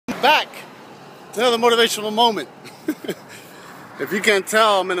back to another motivational moment. If you can't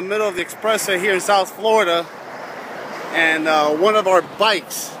tell, I'm in the middle of the expressway here in South Florida, and one of our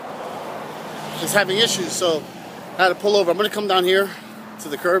bikes is having issues, so I had to pull over. I'm going to come down here to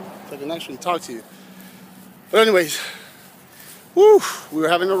the curb so I can actually talk to you. But anyways, we were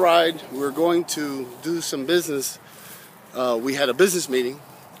having a ride. We were going to do some business. We had a business meeting,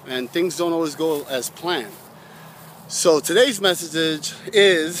 and things don't always go as planned. So today's message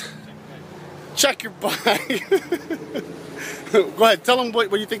is check your bike. Go ahead, tell them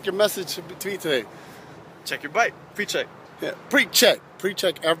what you think your message should be today. Check your bike, pre-check. Yeah, pre-check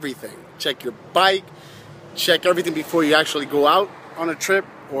everything. Check your bike, check everything before you actually go out on a trip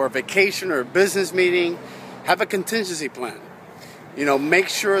or a vacation or a business meeting. Have a contingency plan. You know, make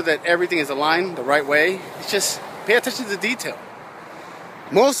sure that everything is aligned the right way. It's just pay attention to the detail.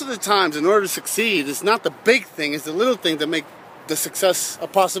 Most of the times, in order to succeed, it's not the big thing, it's the little thing that make the success a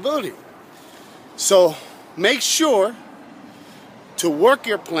possibility. So make sure to work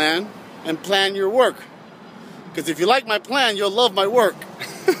your plan and plan your work. Because if you like my plan, you'll love my work.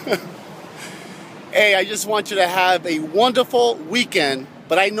 Hey, I just want you to have a wonderful weekend,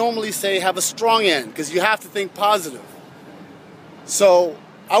 but I normally say have a strong end because you have to think positive. So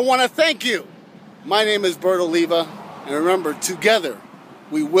I want to thank you. My name is Bert, and remember, together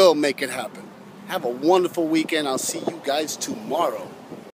we will make it happen. Have a wonderful weekend. I'll see you guys tomorrow.